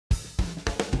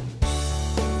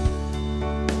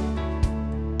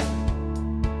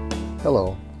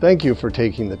Hello, thank you for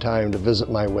taking the time to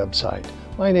visit my website.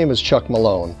 My name is Chuck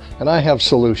Malone, and I have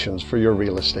solutions for your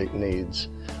real estate needs.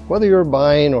 Whether you're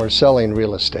buying or selling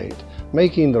real estate,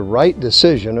 making the right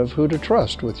decision of who to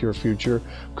trust with your future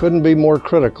couldn't be more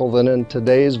critical than in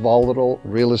today's volatile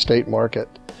real estate market.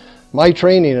 My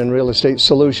training in real estate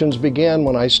solutions began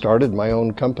when I started my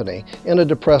own company in a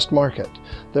depressed market.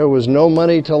 There was no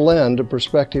money to lend to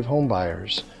prospective home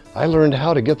buyers. I learned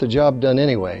how to get the job done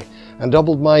anyway and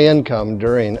doubled my income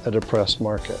during a depressed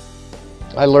market.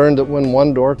 I learned that when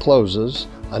one door closes,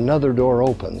 another door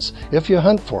opens if you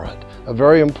hunt for it, a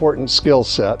very important skill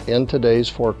set in today's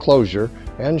foreclosure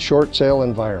and short sale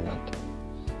environment.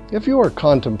 If you are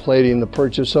contemplating the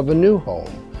purchase of a new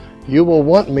home, you will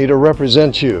want me to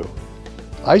represent you.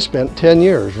 I spent 10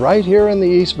 years right here in the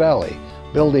East Valley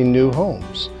building new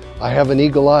homes. I have an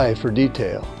eagle eye for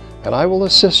detail, and I will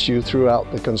assist you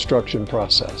throughout the construction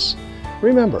process.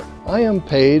 Remember, I am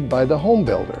paid by the home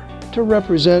builder to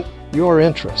represent your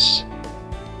interests.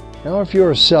 Now, if you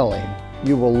are selling,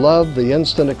 you will love the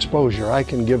instant exposure I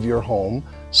can give your home,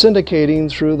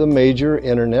 syndicating through the major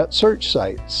internet search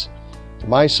sites.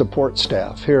 My support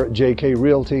staff here at JK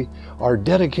Realty are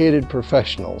dedicated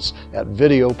professionals at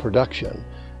video production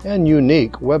and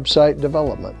unique website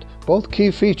development, both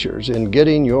key features in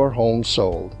getting your home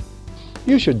sold.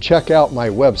 You should check out my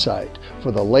website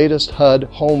for the latest HUD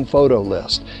home photo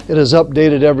list. It is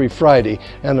updated every Friday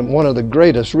and one of the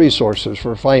greatest resources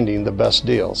for finding the best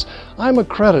deals. I'm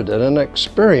accredited and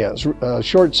experienced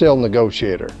short sale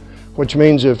negotiator, which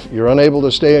means if you're unable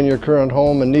to stay in your current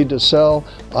home and need to sell,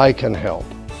 I can help.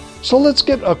 So let's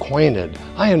get acquainted.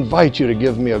 I invite you to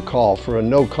give me a call for a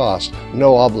no-cost,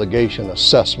 no-obligation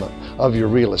assessment of your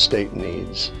real estate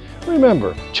needs.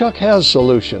 Remember, Chuck has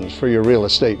solutions for your real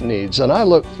estate needs, and I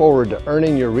look forward to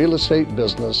earning your real estate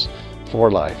business for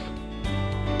life.